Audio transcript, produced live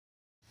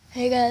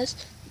Hey guys,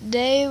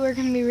 today we're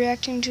going to be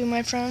reacting to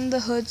my friend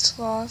the Hood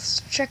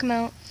Sloths. Check him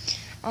out.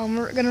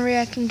 We're going to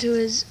react to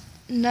his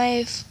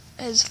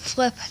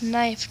flip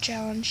knife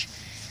challenge.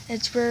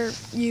 It's where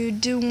you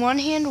do one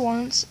hand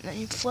once, and then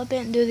you flip it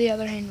and do the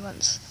other hand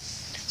once.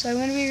 So I'm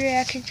going to be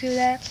reacting to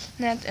that,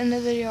 and at the end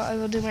of the video I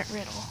will do my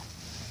riddle.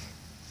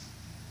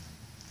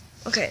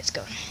 Okay, it's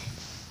going.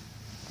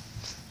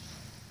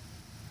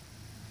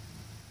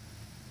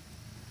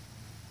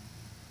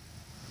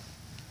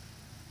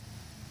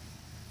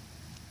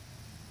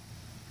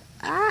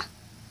 Ah!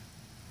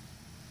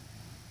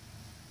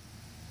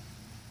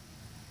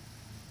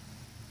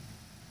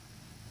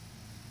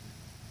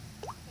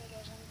 Hey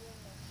guys, I'm doing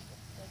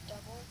the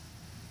double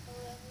or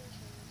whatever,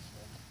 so you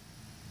flip.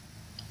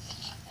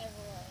 I have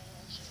a lot of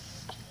answers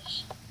to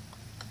this.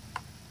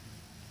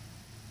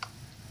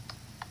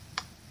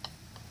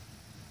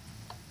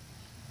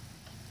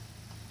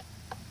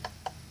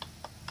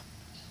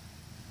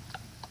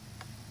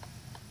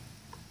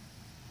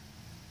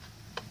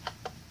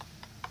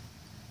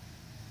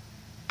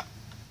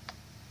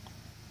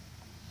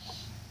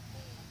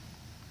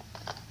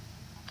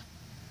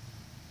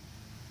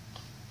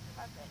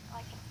 I bet I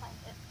can find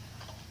it.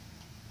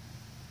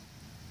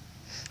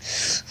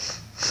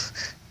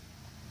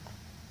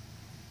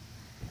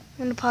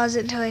 I'm going to pause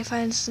it until he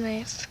finds the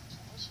knife.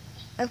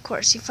 Of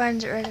course, he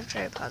finds it right after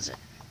I pause it.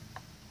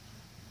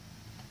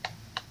 I'm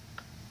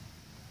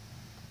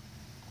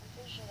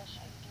pretty sure that's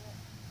how you do it.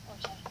 Oh,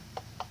 sorry.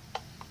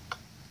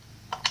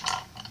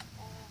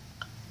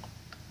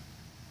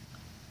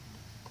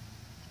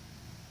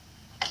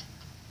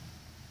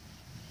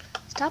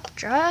 Stop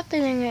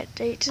dropping it,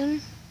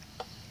 Dayton.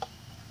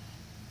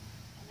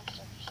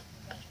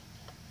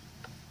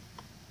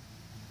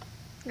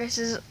 This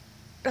is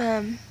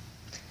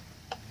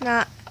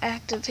not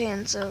active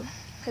hand, so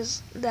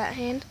that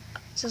hand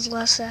is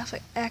less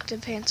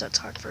active hand, so it's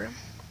hard for him.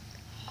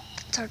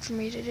 It's hard for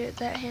me to do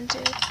that hand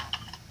too.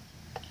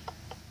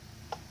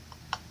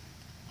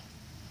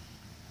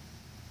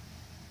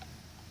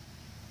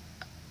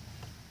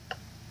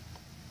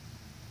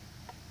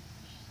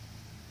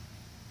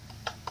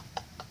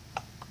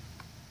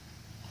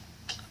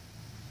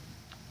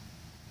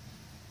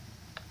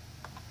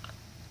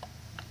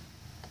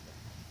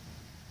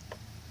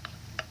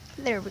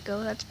 There we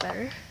go, that's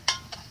better.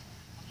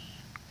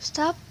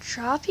 Stop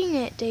dropping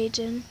it,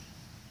 Dayton.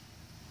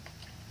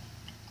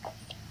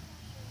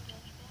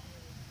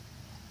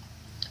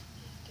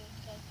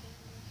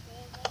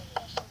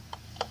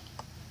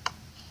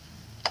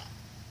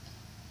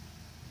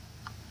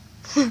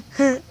 Is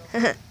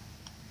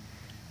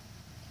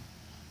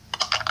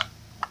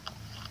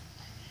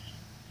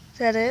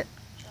that it?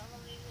 So I'm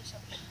gonna leave this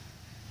up.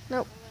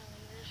 Nope. I'm gonna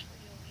leave this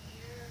video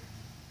here.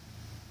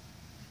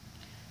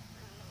 I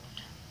don't know what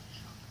time it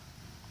is.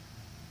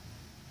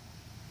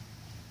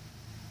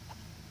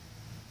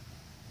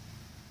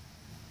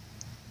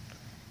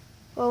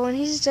 Well, when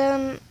he's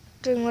done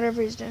doing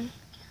whatever he's doing,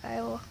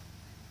 I will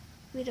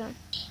be done.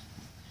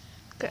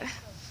 Okay.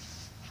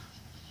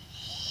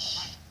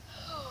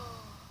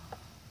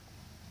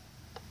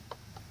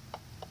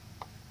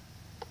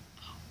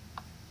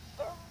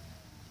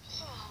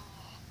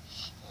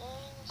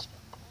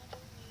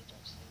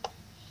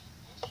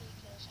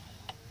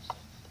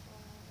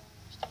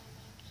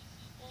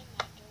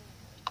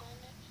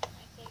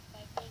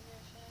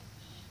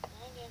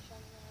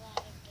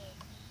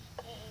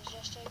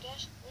 Just a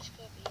guess, this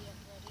could be a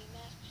bloody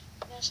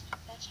mess.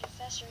 That's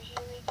Professor,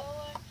 here we go.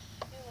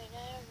 You may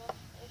never know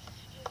if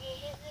you get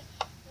hit.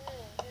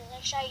 Your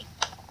next shite.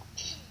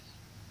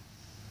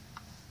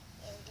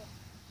 There we go.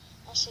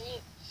 I'll see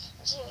you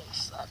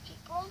sloth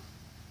people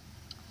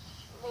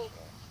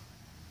later.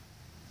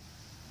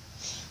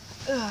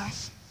 Ugh.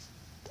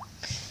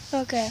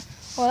 Okay.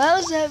 Well, that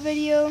was that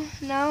video.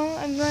 Now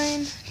I'm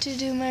going to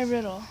do my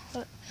riddle.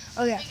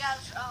 Okay. Hey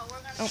guys,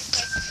 we're gonna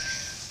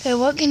Okay,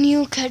 what can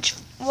you catch?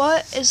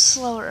 What is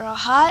slower,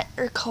 hot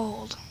or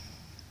cold?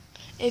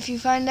 If you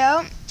find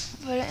out,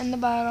 put it in the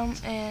bottom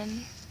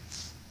and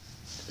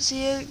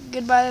see you.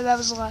 Goodbye. That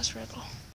was the last riddle.